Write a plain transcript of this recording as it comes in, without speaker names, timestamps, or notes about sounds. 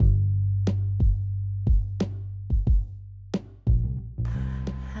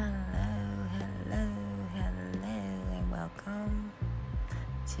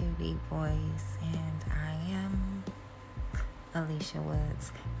voice, and I am Alicia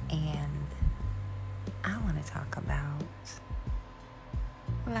Woods, and I want to talk about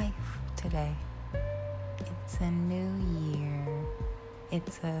life today. It's a new year.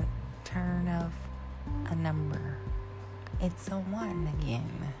 It's a turn of a number. It's a one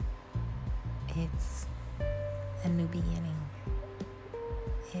again. It's a new beginning.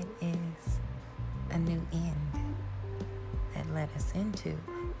 It is a new end that led us into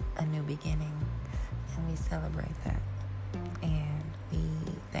a new beginning, and we celebrate that, and we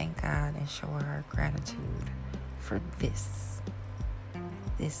thank God and show our gratitude for this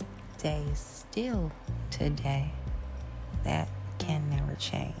day is still today. That can never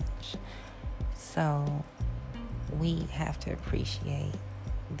change. So we have to appreciate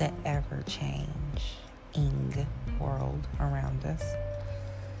the ever-changing world around us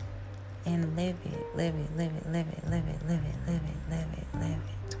and live it.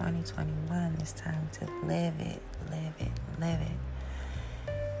 2021 is time to live it.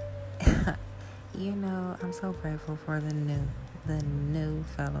 I'm so grateful for the new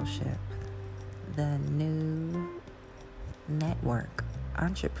fellowship, the new network,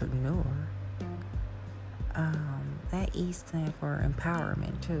 entrepreneur. That E stands for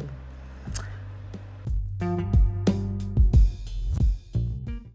empowerment too.